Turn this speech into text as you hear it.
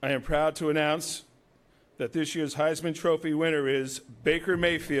I am proud to announce that this year's Heisman Trophy winner is Baker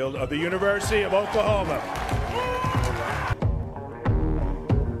Mayfield of the University of Oklahoma.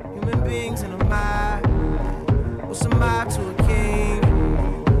 Human beings in a mob. What's a mob to a king?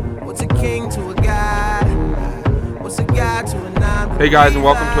 What's a king to a god? What's a god to a non-believer? Hey guys, and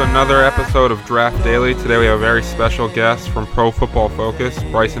welcome to another episode of Draft Daily. Today we have a very special guest from Pro Football Focus,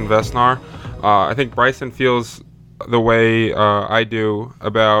 Bryson Vesnaver. I think Bryson feels the way I do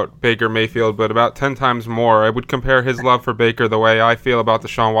about Baker Mayfield, but about 10 times more. I would compare his love for Baker the way I feel about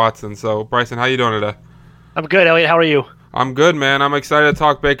Deshaun Watson. So, Bryson, how you doing today? I'm good, Elliot. How are you? I'm good, man. I'm excited to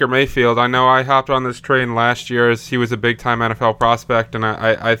talk Baker Mayfield. I know I hopped on this train last year as he was a big-time NFL prospect, and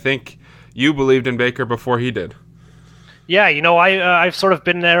I think you believed in Baker before he did. Yeah, I've sort of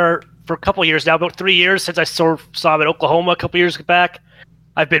been there for a couple of years now, about 3 years since I sort of saw him in Oklahoma a couple years back.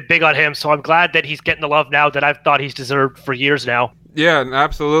 I've been big on him, so I'm glad that he's getting the love now that I've thought he's deserved for years now. Yeah,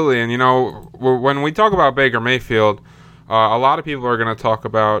 absolutely. And, when we talk about Baker Mayfield, a lot of people are going to talk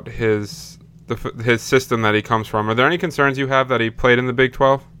about his system that he comes from. Are there any concerns you have that he played in the Big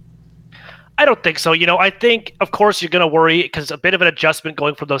 12? I don't think so. I think, of course, you're going to worry because it's a bit of an adjustment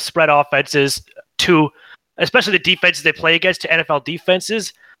going from those spread offenses to, especially the defenses they play against, to NFL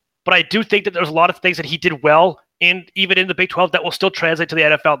defenses. But I do think that there's a lot of things that he did well, even in the Big 12, that will still translate to the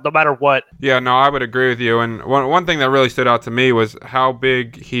NFL no matter what. Yeah, no, I would agree with you. And one thing that really stood out to me was how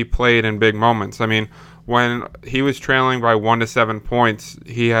big he played in big moments. I mean, when he was trailing by 1 to 7 points,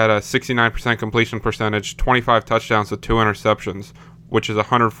 he had a 69% completion percentage, 25 touchdowns with 2 interceptions, which is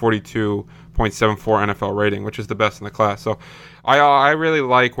 142.74 NFL rating, which is the best in the class. So I really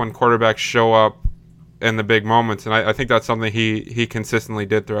like when quarterbacks show up in the big moments, and I think that's something he consistently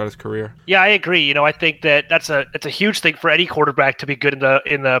did throughout his career. Yeah, I agree. I think that it's a huge thing for any quarterback to be good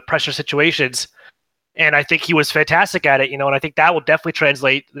in the pressure situations, and I think he was fantastic at it. And I think that will definitely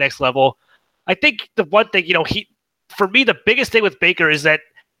translate to the next level. I think the one thing, for me, the biggest thing with Baker is that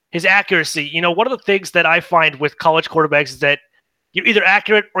his accuracy. One of the things that I find with college quarterbacks is that you're either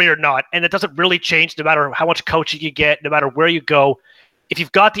accurate or you're not, and it doesn't really change no matter how much coaching you get, no matter where you go. If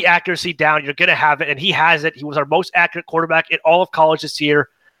you've got the accuracy down, you're going to have it, and he has it. He was our most accurate quarterback in all of college this year.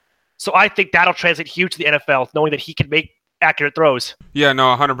 So I think that'll translate huge to the NFL, knowing that he can make accurate throws. Yeah,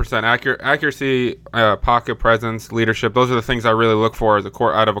 no, 100%. Accuracy, pocket presence, leadership, those are the things I really look for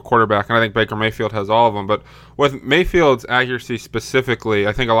out of a quarterback, and I think Baker Mayfield has all of them. But with Mayfield's accuracy specifically,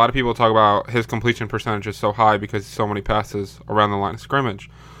 I think a lot of people talk about his completion percentage is so high because so many passes around the line of scrimmage.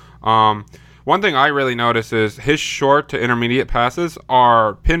 One thing I really notice is his short to intermediate passes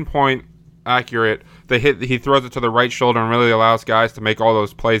are pinpoint accurate. He throws it to the right shoulder and really allows guys to make all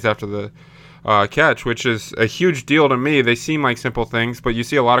those plays after the catch, which is a huge deal to me. They seem like simple things, but you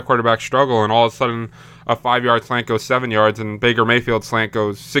see a lot of quarterbacks struggle, and all of a sudden a 5-yard slant goes 7 yards, and Baker Mayfield's slant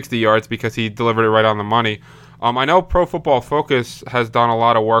goes 60 yards because he delivered it right on the money. I know Pro Football Focus has done a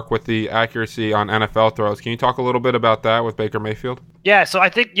lot of work with the accuracy on NFL throws. Can you talk a little bit about that with Baker Mayfield? Yeah, so I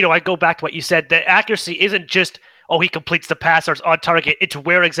think, I go back to what you said. The accuracy isn't just, he completes the pass or it's on target. It's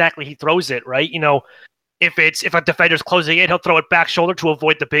where exactly he throws it, right? If a defender's closing in, he'll throw it back shoulder to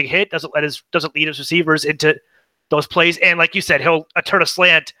avoid the big hit. Doesn't lead his receivers into those plays. And like you said, he'll turn a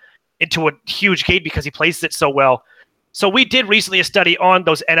slant into a huge gain because he places it so well. So we did recently a study on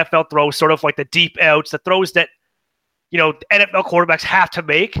those NFL throws, sort of like the deep outs, the throws that, NFL quarterbacks have to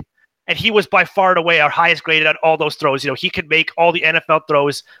make. And he was by far and away our highest graded on all those throws. He could make all the NFL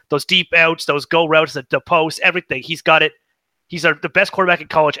throws, those deep outs, those go routes, the post, everything. He's got it. He's the best quarterback in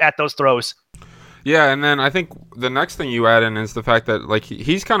college at those throws. Yeah, and then I think the next thing you add in is the fact that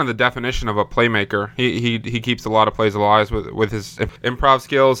he's kind of the definition of a playmaker. He keeps a lot of plays alive with his improv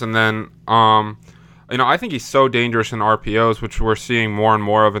skills, and then I think he's so dangerous in RPOs, which we're seeing more and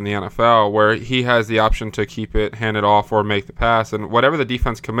more of in the NFL, where he has the option to keep it, hand it off, or make the pass, and whatever the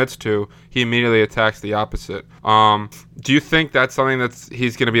defense commits to, he immediately attacks the opposite. Do you think that's something that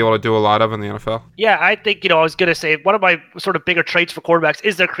he's going to be able to do a lot of in the NFL? Yeah, I think I was going to say one of my sort of bigger traits for quarterbacks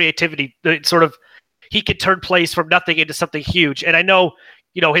is their creativity. He can turn plays from nothing into something huge. And I know,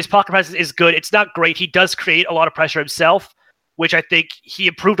 his pocket presence is good. It's not great. He does create a lot of pressure himself, which I think he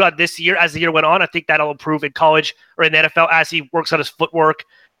improved on this year as the year went on. I think that'll improve in college or in the NFL as he works on his footwork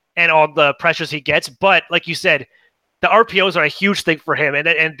and on the pressures he gets. But like you said, the RPOs are a huge thing for him.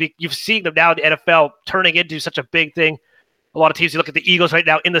 And you've seen them now in the NFL turning into such a big thing. A lot of teams, you look at the Eagles right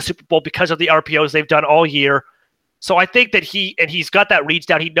now in the Super Bowl because of the RPOs they've done all year. So I think that he's got that reach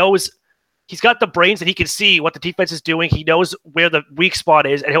down. He knows he's got the brains that he can see what the defense is doing. He knows where the weak spot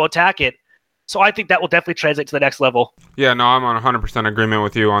is, and he'll attack it. So I think that will definitely translate to the next level. Yeah, no, I'm on 100% agreement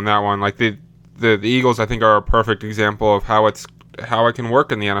with you on that one. Like the Eagles, I think, are a perfect example of how it's how it can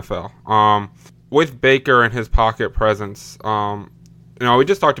work in the NFL. With Baker and his pocket presence, we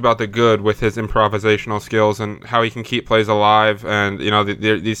just talked about the good with his improvisational skills and how he can keep plays alive. And,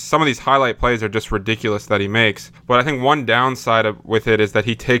 some of these highlight plays are just ridiculous that he makes. But I think one downside with it is that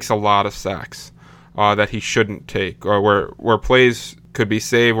he takes a lot of sacks that he shouldn't take, or where plays could be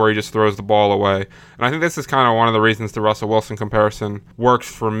saved where he just throws the ball away. And I think this is kind of one of the reasons the Russell Wilson comparison works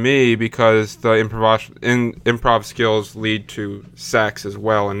for me, because the improv skills lead to sacks as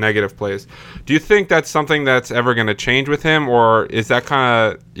well and negative plays. Do you think that's something that's ever going to change with him, or is that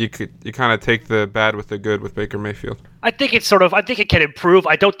kind of you kind of take the bad with the good with Baker Mayfield? I think it can improve.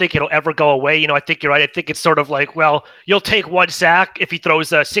 I don't think it'll ever go away. I think you're right. I think it's sort of like, well, you'll take one sack if he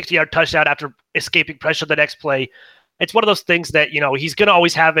throws a 60-yard touchdown after escaping pressure the next play. It's one of those things that, he's going to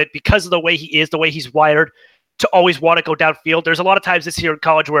always have it because of the way he is, the way he's wired to always want to go downfield. There's a lot of times this year in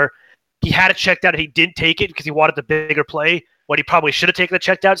college where he had a check down and he didn't take it because he wanted the bigger play when he probably should have taken the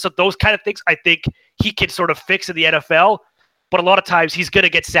check down. So those kind of things I think he can sort of fix in the NFL. But a lot of times he's going to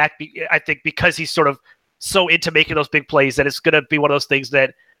get sacked, I think, because he's sort of so into making those big plays that it's going to be one of those things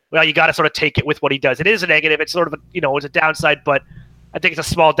that, well, you got to sort of take it with what he does. It is a negative. It's sort of, it's a downside, but I think it's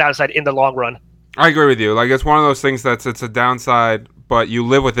a small downside in the long run. I agree with you. Like, it's one of those things it's a downside, but you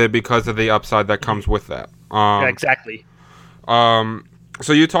live with it because of the upside that comes with that. Yeah, exactly.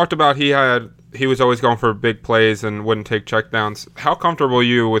 So you talked about he was always going for big plays and wouldn't take checkdowns. How comfortable are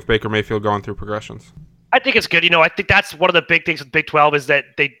you with Baker Mayfield going through progressions? I think it's good. I think that's one of the big things with Big 12 is that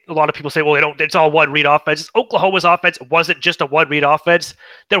a lot of people say, well, it's all one read offense. Oklahoma's offense wasn't just a one read offense.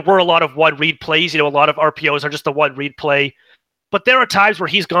 There were a lot of one read plays. A lot of RPOs are just a one read play. But there are times where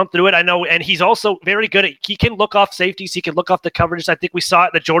he's gone through it, I know, and he's also very good at, he can look off safeties, he can look off the coverages. I think we saw it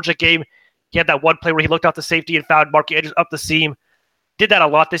in the Georgia game. He had that one play where he looked off the safety and found Mark Andrews up the seam. Did that a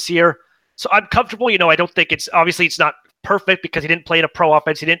lot this year. So I'm comfortable. I don't think it's not perfect because he didn't play in a pro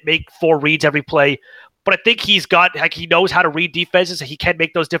offense. He didn't make 4 reads every play. But I think he knows how to read defenses. So he can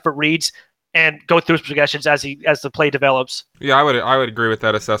make those different reads and go through his progressions as the play develops. Yeah, I would agree with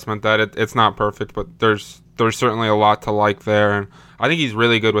that assessment that it's not perfect, but there's certainly a lot to like there, and I think he's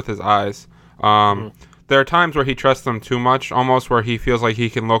really good with his eyes. There are times where he trusts them too much, almost where he feels like he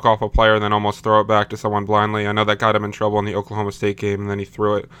can look off a player and then almost throw it back to someone blindly. I know that got him in trouble in the Oklahoma State game, and then he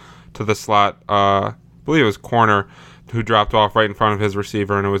threw it to the slot. I believe it was corner who dropped off right in front of his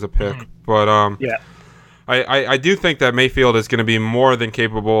receiver, and it was a pick. But yeah. I do think that Mayfield is going to be more than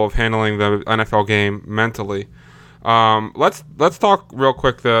capable of handling the NFL game mentally. Let's talk real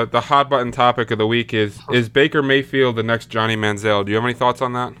quick. The hot button topic of the week is Baker Mayfield the next Johnny Manziel? Do you have any thoughts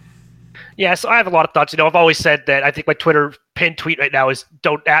on that? Yeah, so I have a lot of thoughts. I've always said that I think my Twitter pinned tweet right now is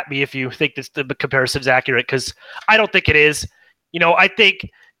 "Don't at me if you think the comparison is accurate," because I don't think it is. I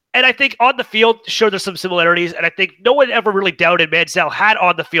think on the field, sure, there's some similarities, and I think no one ever really doubted Manziel had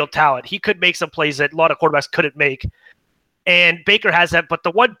on the field talent. He could make some plays that a lot of quarterbacks couldn't make. And Baker has that, but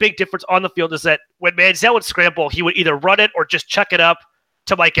the one big difference on the field is that when Manziel would scramble, he would either run it or just chuck it up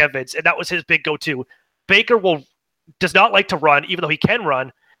to Mike Evans, and that was his big go-to. Baker does not like to run, even though he can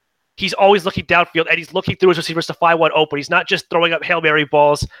run. He's always looking downfield, and he's looking through his receivers to find one open. He's not just throwing up Hail Mary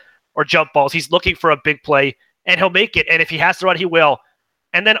balls or jump balls. He's looking for a big play, and he'll make it, and if he has to run, he will.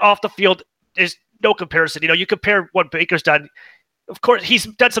 And then off the field, there's no comparison. You compare what Baker's done. Of course, he's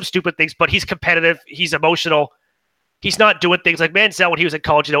done some stupid things, but he's competitive. He's emotional. He's not doing things like Manziel when he was in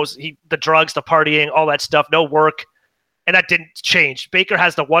college. The drugs, the partying, all that stuff, no work, and that didn't change. Baker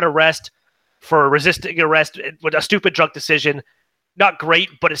has the one arrest for resisting arrest with a stupid drug decision. Not great,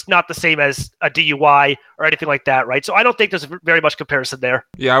 but it's not the same as a DUI or anything like that, right? So I don't think there's very much comparison there.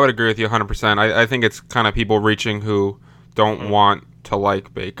 Yeah, I would agree with you 100%. I think it's kind of people reaching who don't want to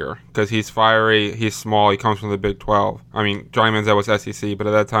like Baker because he's fiery, he's small, he comes from the Big 12. I mean, Johnny Manziel was SEC, but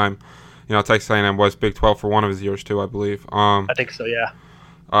at that time, Texas A&M was Big 12 for one of his years too, I believe. I think so, yeah.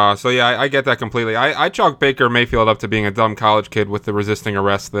 I get that completely. I chalk Baker Mayfield up to being a dumb college kid with the resisting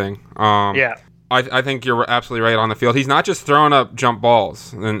arrest thing. Yeah. I think you're absolutely right on the field. He's not just throwing up jump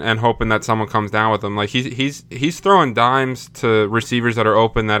balls and hoping that someone comes down with him. Like he's throwing dimes to receivers that are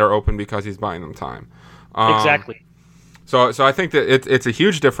open because he's buying them time. Exactly. So I think that it's a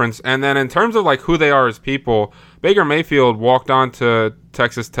huge difference. And then in terms of like who they are as people, Baker Mayfield walked on to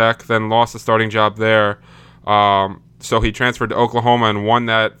Texas Tech, then lost the starting job there. So he transferred to Oklahoma and won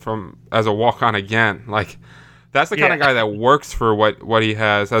that as a walk-on again. Like That's the kind of guy that works for what he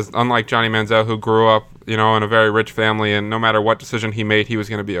has, as unlike Johnny Manziel, who grew up, in a very rich family, and no matter what decision he made, he was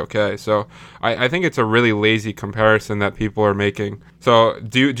going to be okay. So I think it's a really lazy comparison that people are making. So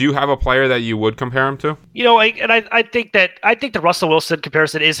do you have a player that you would compare him to? I think the Russell Wilson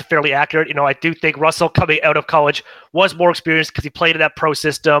comparison is fairly accurate. I do think Russell coming out of college was more experienced because he played in that pro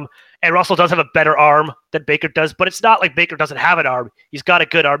system, and Russell does have a better arm than Baker does, but it's not like Baker doesn't have an arm. He's got a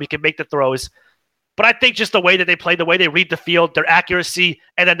good arm. He can make the throws. But I think just the way that they play, the way they read the field, their accuracy,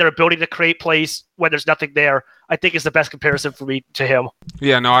 and then their ability to create plays when there's nothing there, I think is the best comparison for me to him.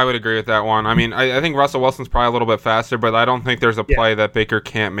 Yeah, no, I would agree with that one. I mean, I think Russell Wilson's probably a little bit faster, but I don't think there's a play that Baker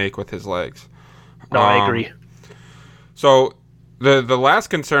can't make with his legs. No, I agree. So the last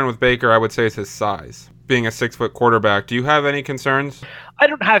concern with Baker, I would say, is his size. Being a 6-foot quarterback, do you have any concerns? I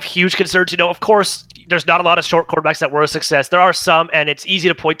don't have huge concerns. Of course, there's not a lot of short quarterbacks that were a success. There are some, and it's easy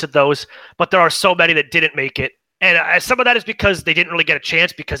to point to those, but there are so many that didn't make it. And some of that is because they didn't really get a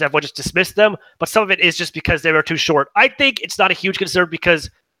chance because everyone just dismissed them, but some of it is just because they were too short. I think it's not a huge concern because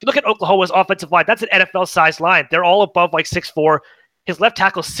if you look at Oklahoma's offensive line, that's an NFL-sized line. They're all above like 6'4". His left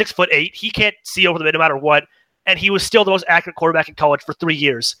tackle's 6'8". He can't see over the mid no matter what, and he was still the most accurate quarterback in college for 3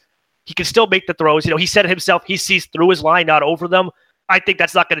 years. He can still make the throws. He said it himself, he sees through his line, not over them. I think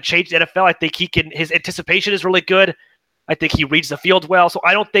that's not going to change the NFL. I think his anticipation is really good. I think he reads the field well. So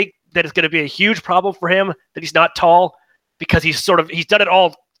I don't think that it's going to be a huge problem for him that he's not tall because he's done it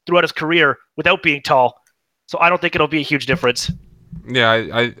all throughout his career without being tall. So I don't think it'll be a huge difference.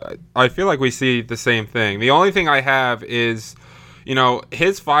 Yeah, I feel like we see the same thing. The only thing I have is,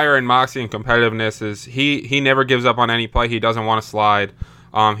 his fire and moxie and competitiveness is he never gives up on any play. He doesn't want to slide.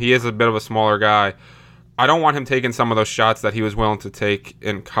 He is a bit of a smaller guy. I don't want him taking some of those shots that he was willing to take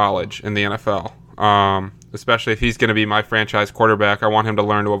in college in the NFL, especially if he's going to be my franchise quarterback. I want him to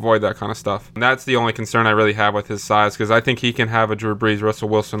learn to avoid that kind of stuff. And that's the only concern I really have with his size, because I think he can have a Drew Brees, Russell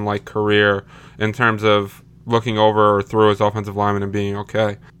Wilson-like career in terms of looking over or through his offensive lineman and being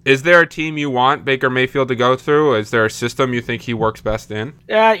okay. Is there a team you want Baker Mayfield to go through? Is there a system you think he works best in?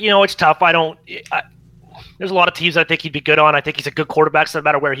 Yeah, it's tough. There's a lot of teams I think he'd be good on. I think he's a good quarterback, so no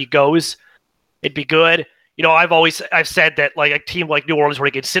matter where he goes, it'd be good. I've said that like a team like New Orleans where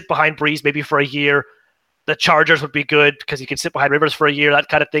he could sit behind Brees maybe for a year. The Chargers would be good because he could sit behind Rivers for a year, that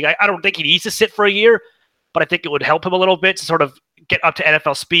kind of thing. I don't think he needs to sit for a year, but I think it would help him a little bit to sort of get up to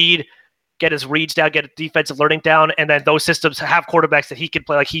NFL speed, get his reads down, get defensive learning down, and then those systems have quarterbacks that he can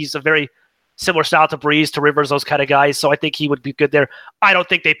play. Like he's a very similar style to Brees, to Rivers, those kind of guys. So I think he would be good there. I don't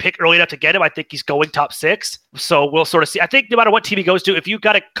think they pick early enough to get him. I think he's going top 6. So we'll sort of see. I think no matter what team he goes to, if you've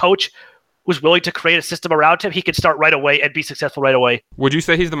got a coach who's willing to create a system around him, he can start right away and be successful right away. Would you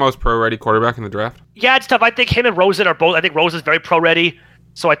say he's the most pro-ready quarterback in the draft? Yeah, it's tough. I think him and Rosen are both. I think Rosen's very pro-ready.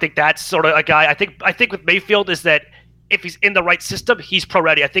 So I think that's sort of a guy. I think with Mayfield is that if he's in the right system, he's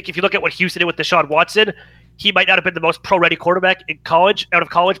pro-ready. I think if you look at what Houston did with Deshaun Watson, he might not have been the most pro-ready quarterback out of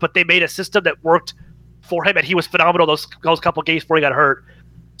college, but they made a system that worked for him, and he was phenomenal those couple games before he got hurt.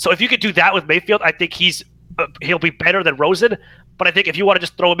 So if you could do that with Mayfield, I think he'll be better than Rosen. But I think if you want to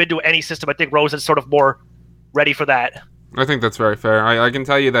just throw him into any system, I think Rosen's sort of more ready for that. I think that's very fair. I can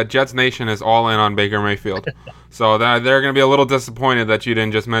tell you that Jets Nation is all in on Baker Mayfield. So they're going to be a little disappointed that you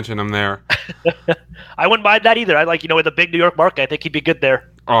didn't just mention him there. I wouldn't mind that either. I like, in the big New York market, I think he'd be good there.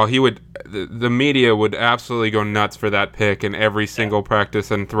 Oh, he would. The media would absolutely go nuts for that pick in every single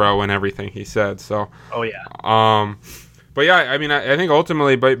practice and throw and everything he said. So. Oh yeah. But yeah, I mean, I think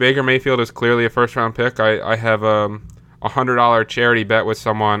ultimately Baker Mayfield is clearly a first-round pick. I have a $100 charity bet with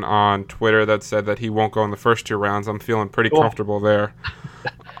someone on Twitter that said that he won't go in the first 2 rounds. I'm feeling pretty comfortable there.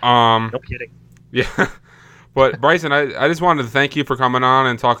 No kidding. Yeah. But Bryson, I just wanted to thank you for coming on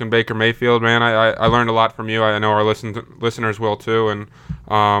and talking Baker Mayfield, man. I learned a lot from you. I know our listeners will too. And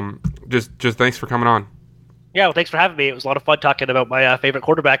just thanks for coming on. Yeah, well, thanks for having me. It was a lot of fun talking about my favorite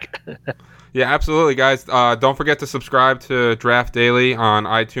quarterback. Yeah, absolutely, guys. Don't forget to subscribe to Draft Daily on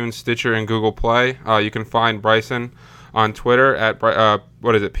iTunes, Stitcher, and Google Play. You can find Bryson on Twitter at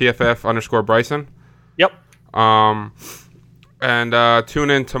PFF_Bryson. Yep. And tune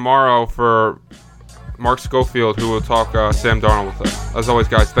in tomorrow for Mark Schofield, who will talk Sam Darnold with us. As always,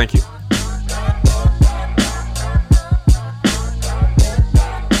 guys, thank you.